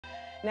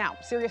Now,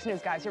 serious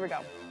news, guys, here we go.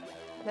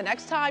 The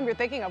next time you're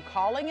thinking of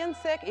calling in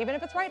sick, even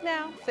if it's right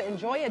now, to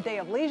enjoy a day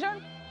of leisure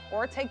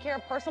or take care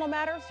of personal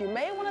matters, you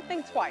may want to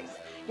think twice.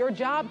 Your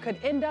job could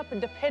end up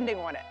depending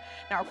on it.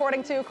 Now,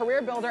 according to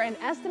CareerBuilder, an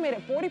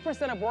estimated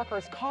 40% of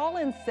workers call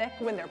in sick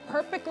when they're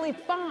perfectly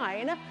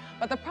fine,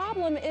 but the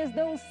problem is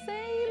those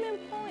same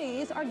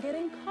employees are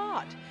getting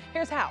caught.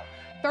 Here's how.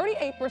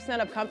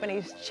 38% of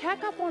companies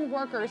check up on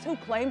workers who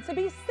claim to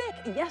be sick.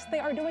 Yes, they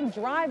are doing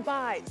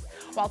drive-bys,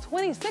 while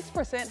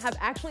 26% have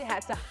actually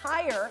had to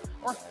hire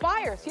or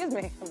fire,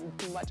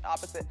 much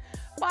opposite,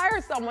 fire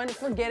someone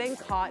for getting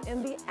caught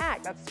in the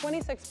act. That's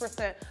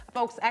 26% of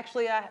folks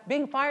actually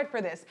being fired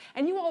for this.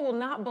 And you all will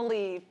not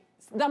believe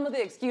some of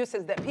the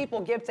excuses that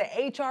people give to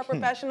HR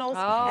professionals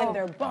and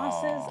their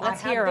bosses.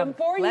 Let's hear them.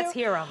 Let's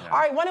hear them. All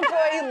right, one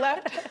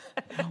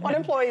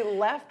employee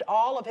left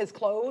all of his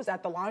clothes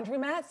at the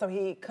laundromat, so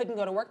he couldn't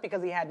go to work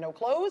because he had no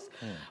clothes.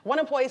 One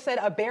employee said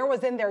a bear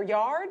was in their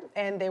yard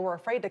and they were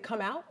afraid to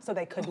come out, so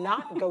they could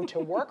not go to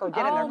work or get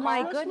in their car. Oh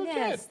my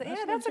goodness.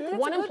 Yeah, that's a good one.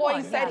 One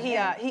employee said he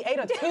ate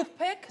a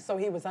toothpick, so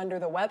he was under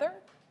the weather.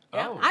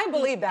 Yeah, I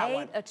believe that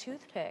one. A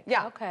toothpick.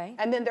 Yeah. Okay.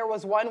 And then there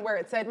was one where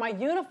it said, my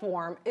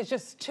uniform is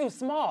just too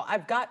small.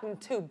 I've gotten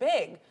too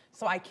big,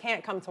 so I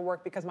can't come to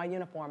work because my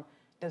uniform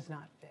does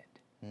not fit.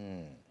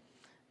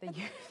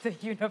 The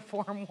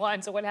uniform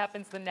one. So what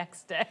happens the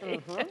next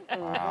day?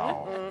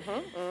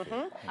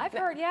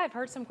 I've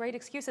heard some great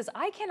excuses.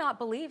 I cannot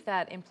believe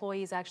that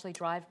employees actually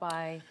drive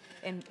by,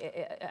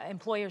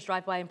 employers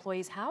drive by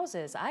employees'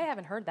 houses. I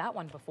haven't heard that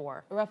one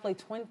before. Roughly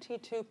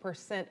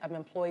 22% of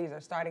employees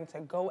are starting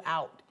to go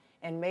out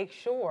and make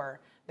sure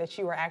that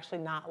you are actually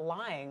not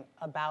lying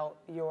about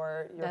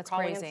your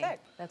calling in sick.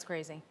 That's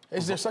crazy.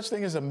 Is there such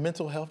thing as a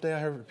mental health day? I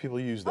heard people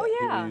use that. Oh, yeah.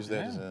 People use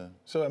that as a,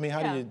 so I mean,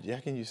 how do you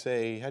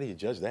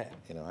judge that?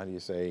 You know, how do you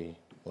say,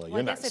 well,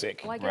 you're not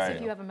sick? Well, I guess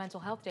if you have a mental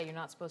health day, you're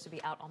not supposed to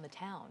be out on the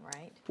town,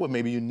 right? Well,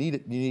 maybe you need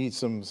it. You need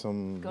some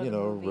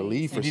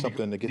relief or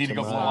something to get you need to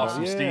go blow off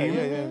some steam.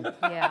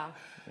 Yeah.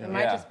 It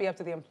might just be up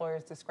to the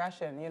employer's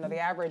discretion. You know, the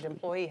average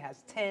employee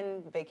has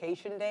 10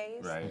 vacation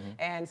days,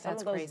 and some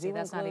of those do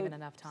That's not even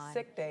enough time.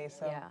 Sick days.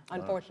 So,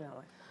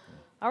 unfortunately.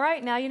 All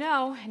right, now you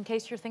know. In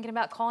case you're thinking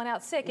about calling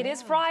out sick, it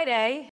is Friday.